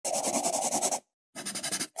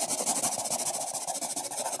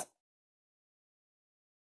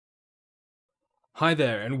Hi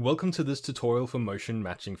there, and welcome to this tutorial for motion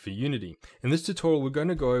matching for Unity. In this tutorial, we're going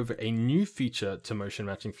to go over a new feature to motion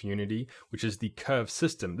matching for Unity, which is the curve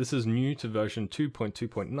system. This is new to version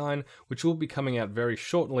 2.2.9, which will be coming out very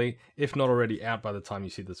shortly, if not already out by the time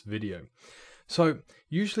you see this video. So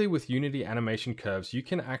usually with Unity animation curves, you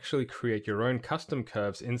can actually create your own custom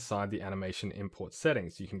curves inside the animation import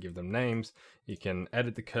settings. You can give them names, you can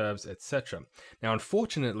edit the curves, etc. Now,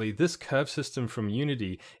 unfortunately, this curve system from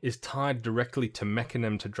Unity is tied directly to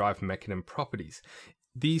Mecanim to drive Mecanim properties.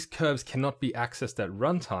 These curves cannot be accessed at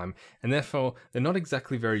runtime, and therefore they're not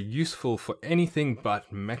exactly very useful for anything but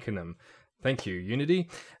Mecanim. Thank you, Unity.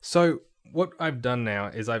 So what I've done now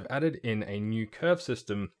is I've added in a new curve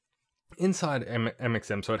system inside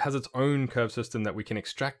MXM, so it has its own curve system that we can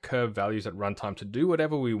extract curve values at runtime to do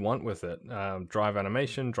whatever we want with it, drive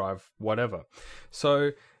animation, drive whatever.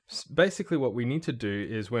 So basically what we need to do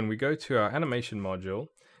is when we go to our animation module,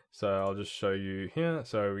 so I'll just show you here.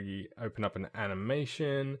 So we open up an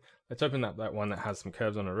animation. Let's open up that one that has some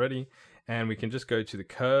curves on already, and we can just go to the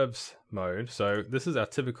curves mode. So this is our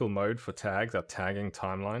typical mode for tags, our tagging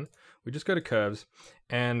timeline. We just go to curves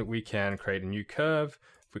and we can create a new curve.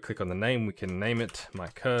 If we click on the name, we can name it my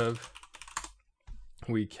curve.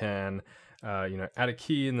 We can add a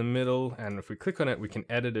key in the middle, and if we click on it, we can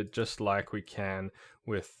edit it just like we can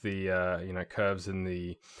with the curves in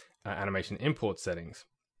the animation import settings.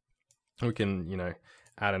 We can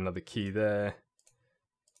add another key there,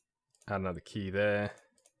 add another key there,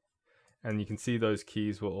 and you can see those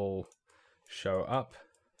keys will all show up,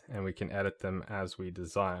 and we can edit them as we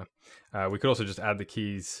desire. We could also just add the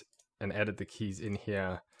keys and edit the keys in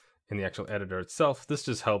here in the actual editor itself. This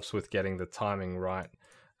just helps with getting the timing right.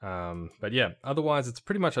 But yeah, otherwise it's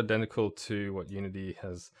pretty much identical to what Unity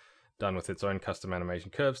has done with its own custom animation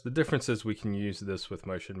curves. The difference is we can use this with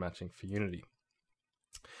motion matching for Unity.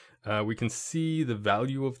 We can see the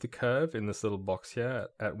value of the curve in this little box here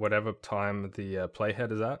at whatever time the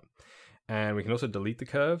playhead is at. And we can also delete the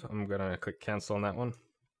curve. I'm gonna click cancel on that one.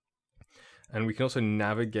 And we can also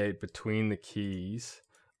navigate between the keys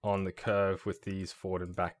on the curve with these forward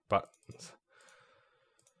and back buttons.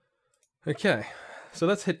 Okay, so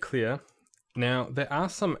let's hit clear. Now, there are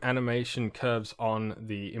some animation curves on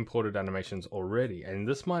the imported animations already, and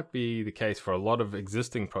this might be the case for a lot of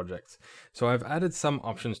existing projects. So I've added some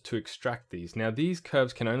options to extract these. Now, these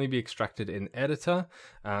curves can only be extracted in editor,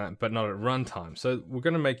 but not at runtime. So we're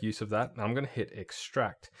going to make use of that. I'm going to hit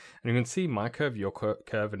extract, and you can see my curve, your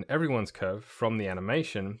curve, and everyone's curve from the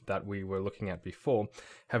animation that we were looking at before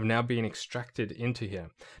have now been extracted into here.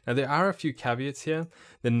 Now, there are a few caveats here.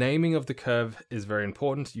 The naming of the curve is very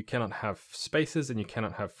important. You cannot have spaces and you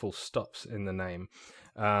cannot have full stops in the name.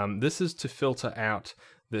 This is to filter out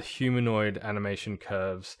the humanoid animation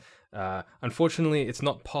curves. Unfortunately, it's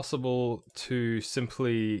not possible to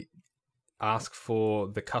simply ask for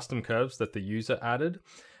the custom curves that the user added.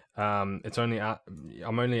 I'm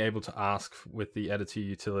only able to ask with the editor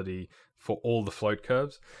utility for all the float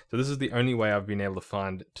curves. So this is the only way I've been able to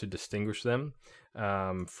find to distinguish them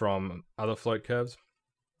from other float curves.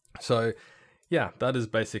 So yeah, that is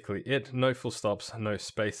basically it. No full stops, no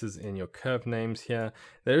spaces in your curve names here.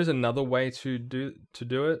 There is another way to do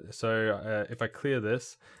it. So if I clear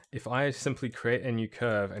this, if I simply create a new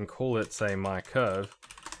curve and call it, say, my curve,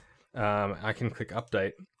 I can click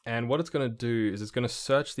update. And what it's going to do is it's going to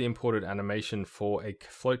search the imported animation for a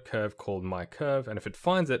float curve called my curve. And if it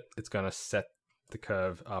finds it, it's going to set the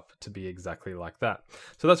curve up to be exactly like that.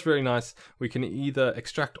 So that's very nice. We can either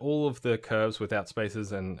extract all of the curves without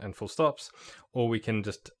spaces and full stops, or we can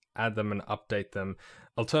just add them and update them.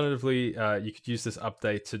 Alternatively, you could use this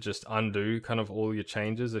update to just undo kind of all your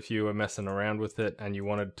changes. If you were messing around with it and you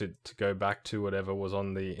wanted to go back to whatever was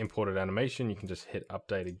on the imported animation, you can just hit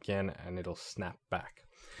update again and it'll snap back.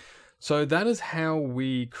 So that is how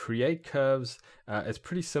we create curves. It's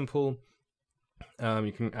pretty simple.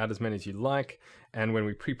 You can add as many as you like, and when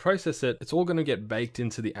we pre-process it, it's all going to get baked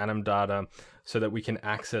into the anim data so that we can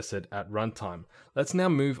access it at runtime. Let's now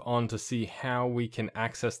move on to see how we can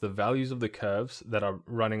access the values of the curves that are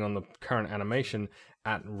running on the current animation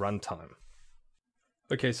at runtime.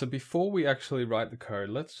 Okay, so before we actually write the code,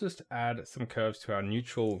 let's just add some curves to our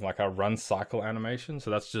neutral, like our run cycle animation. So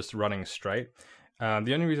that's just running straight.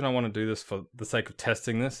 The only reason I want to do this for the sake of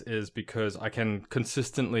testing this is because I can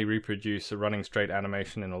consistently reproduce a running straight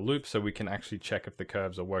animation in a loop, so we can actually check if the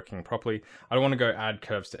curves are working properly. I don't want to go add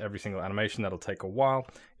curves to every single animation. That'll take a while.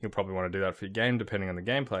 You'll probably want to do that for your game depending on the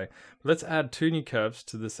gameplay. But let's add two new curves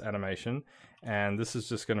to this animation, and this is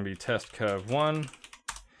just going to be test curve 1,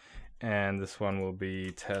 and this one will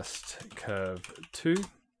be test curve 2.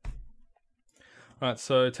 All right,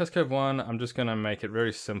 so test curve 1, I'm just going to make it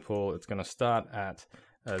very simple. It's going to start at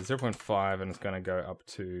 0.5 and it's going to go up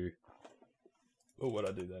to, oh, what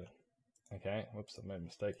did I do there? Okay, whoops, I made a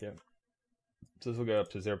mistake here. So this will go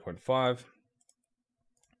up to 0.5.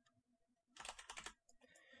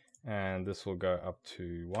 And this will go up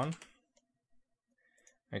to 1.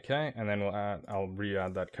 Okay, and then I'll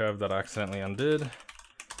re-add that curve that I accidentally undid.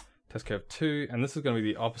 Test curve 2, and this is going to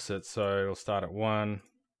be the opposite, so it'll start at 1.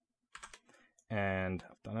 And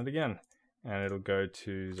I've done it again. And it'll go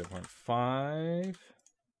to 0.5.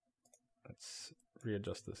 Let's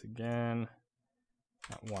readjust this again.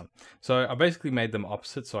 At 1. So I basically made them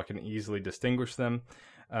opposite so I can easily distinguish them.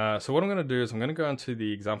 So what I'm going to do is I'm going to go into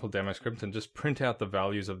the example demo script and just print out the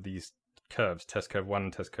values of these curves, test curve 1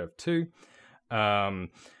 and test curve 2.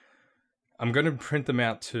 I'm going to print them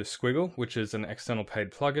out to Squiggle, which is an external paid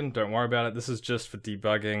plugin. Don't worry about it. This is just for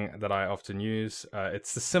debugging that I often use. It's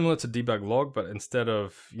similar to debug log, but instead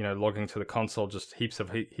of logging to the console just heaps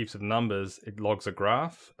of numbers, it logs a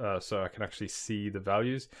graph, so I can actually see the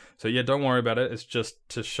values. So yeah, don't worry about it. It's just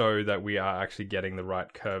to show that we are actually getting the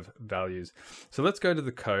right curve values. So let's go to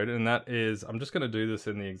the code, and that is, I'm just going to do this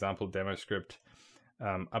in the example demo script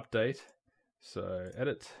update. So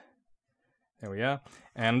edit. There we are,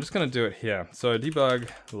 and I'm just going to do it here. So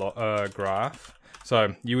debug graph.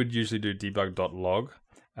 So you would usually do debug.log,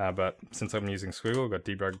 but since I'm using Squiggle, I've got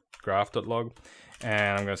debug graph.log,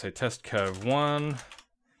 and I'm going to say test curve 1,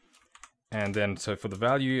 and then so for the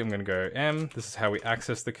value, I'm going to go m. This is how we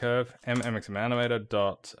access the curve. mxmanimator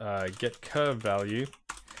dot get curve value.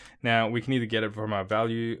 Now we can either get it from our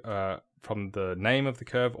value from the name of the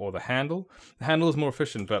curve or the handle. The handle is more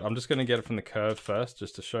efficient, but I'm just going to get it from the curve first,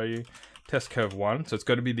 just to show you. Test curve 1, so it's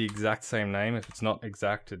got to be the exact same name. If it's not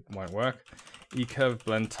exact, it won't work. eCurve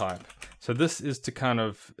blend type. So this is kind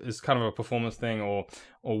of a performance thing, or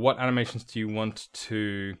what animations do you want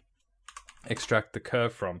to extract the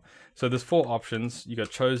curve from? So there's 4 options. You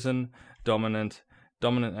got chosen, dominant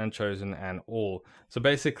and chosen, and all. So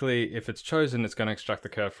basically, if it's chosen, it's going to extract the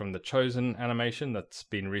curve from the chosen animation that's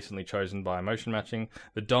been recently chosen by motion matching.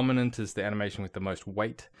 The dominant is the animation with the most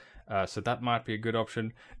weight, so that might be a good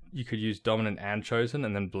option. You could use dominant and chosen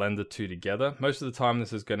and then blend the two together. Most of the time,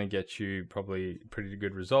 this is going to get you probably pretty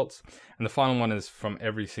good results. And the final one is from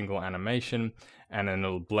every single animation, and then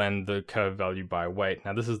it'll blend the curve value by weight.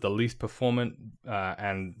 Now this is the least performant,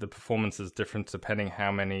 and the performance is different depending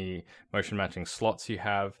how many motion matching slots you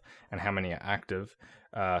have and how many are active.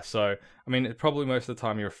 So I mean, probably most of the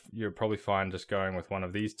time you're probably fine just going with one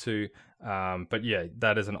of these two. But yeah,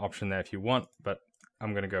 that is an option there if you want, but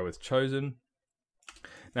I'm going to go with chosen.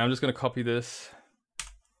 Now I'm just going to copy this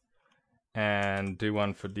and do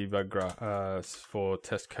one for debug for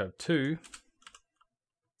test curve 2.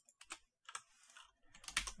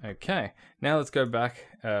 Okay, now let's go back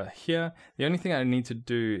here. The only thing I need to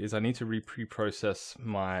do is I need to pre-process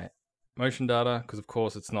my motion data, because of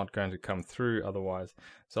course it's not going to come through otherwise.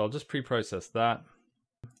 So I'll just pre-process that.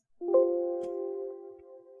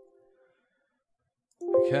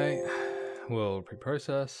 Okay, we'll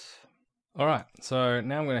pre-process. All right, so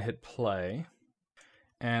now I'm going to hit play,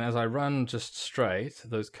 and as I run just straight,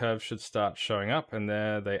 those curves should start showing up, and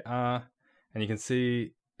there they are, and you can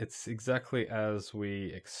see it's exactly as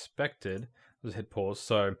we expected. I'll just hit pause.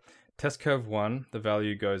 So test curve 1, the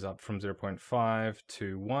value goes up from 0.5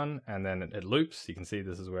 to 1, and then it loops. You can see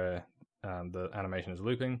this is where the animation is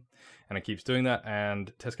looping, and it keeps doing that.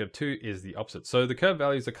 And test curve 2 is the opposite. So the curve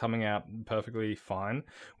values are coming out perfectly fine,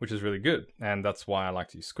 which is really good, and that's why I like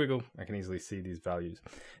to use Squiggle. I can easily see these values.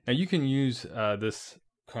 Now you can use this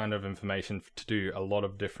kind of information to do a lot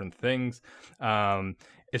of different things.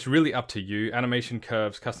 It's really up to you. Animation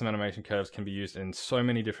curves, custom animation curves can be used in so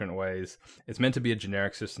many different ways. It's meant to be a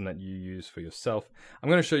generic system that you use for yourself. I'm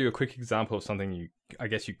going to show you a quick example of something I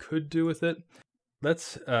guess you could do with it.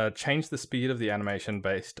 Let's change the speed of the animation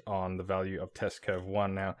based on the value of test curve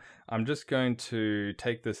 1. Now, I'm just going to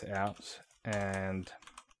take this out and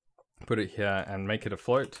put it here and make it a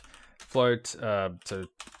float. So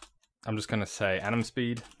I'm just going to say anim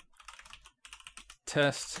speed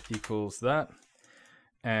test equals that.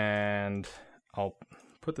 And I'll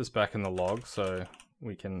put this back in the log so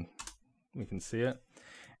we can see it.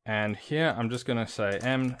 And here I'm just going to say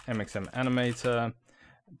mxmanimator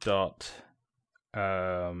dot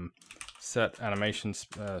set animations.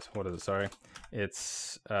 What is it? Sorry,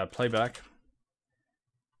 it's playback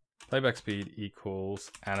speed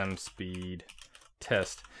equals anim speed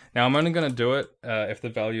test. Now I'm only going to do it if the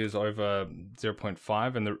value is over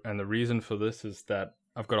 0.5, and the reason for this is that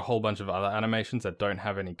I've got a whole bunch of other animations that don't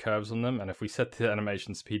have any curves on them, and if we set the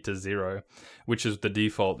animation speed to 0, which is the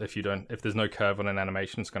default, if there's no curve on an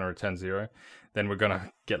animation, it's going to return 0, then we're going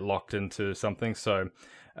to get locked into something. So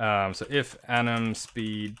if anim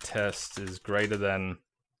speed test is greater than,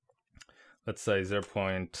 let's say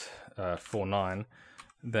 0.49,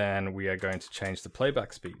 then we are going to change the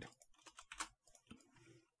playback speed.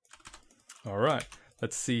 All right,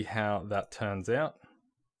 let's see how that turns out.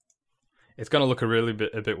 It's going to look a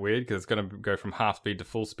bit weird because it's going to go from half speed to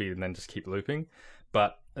full speed and then just keep looping.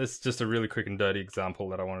 But it's just a really quick and dirty example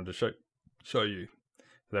that I wanted to show you.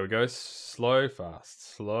 There we go. Slow,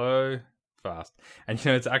 fast, slow, fast. And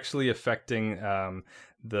it's actually affecting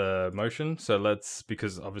the motion. So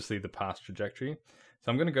because obviously the past trajectory.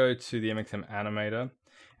 So I'm going to go to the MXM animator.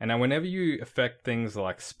 And now whenever you affect things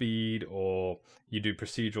like speed or you do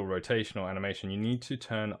procedural rotation or animation, you need to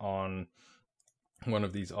turn on one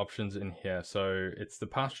of these options in here. So it's the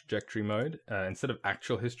past trajectory mode. Instead of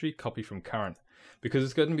actual history, copy from current, because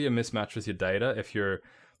it's going to be a mismatch with your data if you're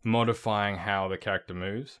modifying how the character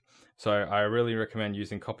moves. So I really recommend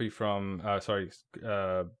using copy from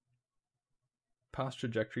past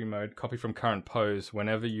trajectory mode, copy from current pose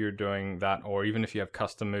whenever you're doing that, or even if you have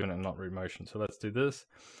custom movement and not root motion. So let's do this.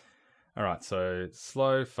 All right, so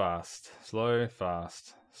slow, fast, slow,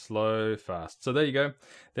 fast, slow, fast. So there you go.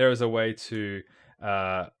 There is a way to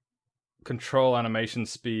control animation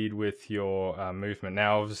speed with your movement.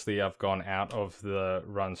 Now, obviously, I've gone out of the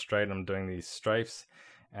run straight. I'm doing these strafes,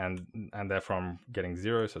 and therefore I'm getting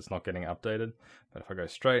 0, so it's not getting updated. But if I go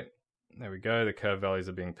straight, there we go. The curve values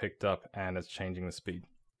are being picked up, and it's changing the speed.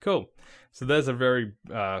 Cool. So there's a very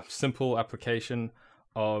simple application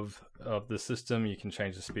of the system. You can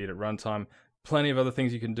change the speed at runtime. Plenty of other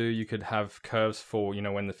things you can do. You could have curves for,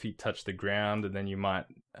 when the feet touch the ground, and then you might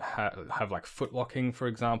have like foot locking, for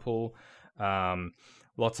example.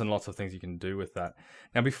 Lots and lots of things you can do with that.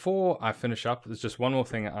 Now, before I finish up, there's just one more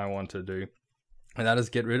thing I want to do, and that is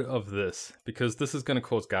get rid of this, because this is going to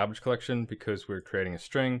cause garbage collection because we're creating a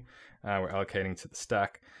string. We're allocating to the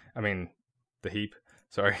stack. The heap.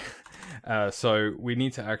 Sorry. So we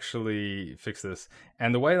need to actually fix this.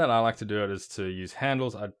 And the way that I like to do it is to use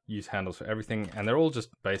handles. I use handles for everything, and they're all just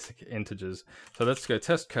basic integers. So let's go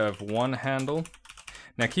test curve 1 handle.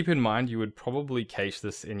 Now keep in mind, you would probably cache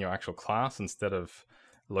this in your actual class instead of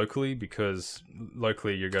locally, because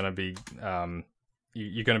locally you're going to be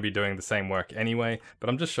doing the same work anyway, but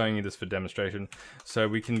I'm just showing you this for demonstration. So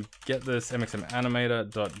we can get this MXM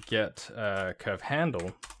animator.get curve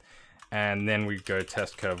handle, and then we go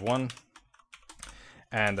test curve 1,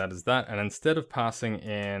 and that is that. And instead of passing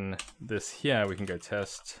in this here, we can go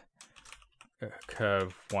test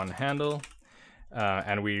curve 1 handle,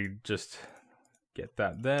 and we just get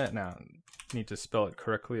that there. Now, need to spell it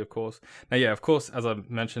correctly, of course. Now, yeah, of course, as I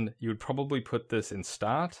mentioned, you would probably put this in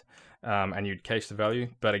start, and you'd cache the value.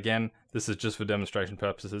 But again, this is just for demonstration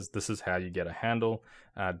purposes. This is how you get a handle.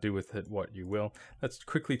 Do with it what you will. Let's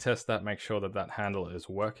quickly test that, make sure that that handle is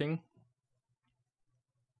working.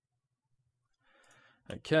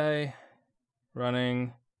 Okay,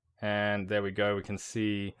 running, and there we go. We can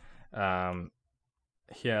see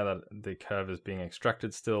here that the curve is being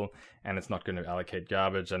extracted still, and it's not going to allocate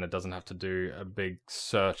garbage, and it doesn't have to do a big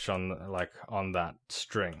search on that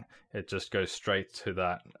string. It just goes straight to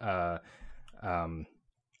that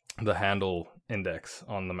the handle index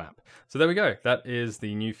on the map. So there we go. That is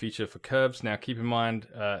the new feature for curves. Now keep in mind,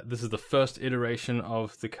 this is the first iteration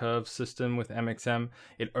of the curve system with MXM.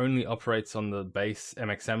 It only operates on the base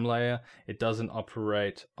MXM layer. It doesn't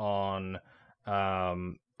operate on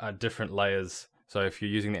different layers. So if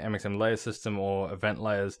you're using the MXM layer system or event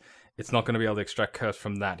layers, it's not going to be able to extract curves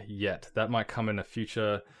from that yet. That might come in a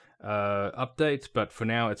future update, but for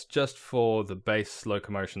now it's just for the base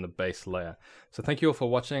locomotion, the base layer. So thank you all for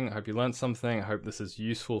watching. I hope you learned something. I hope this is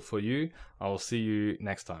useful for you. I will see you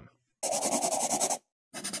next time.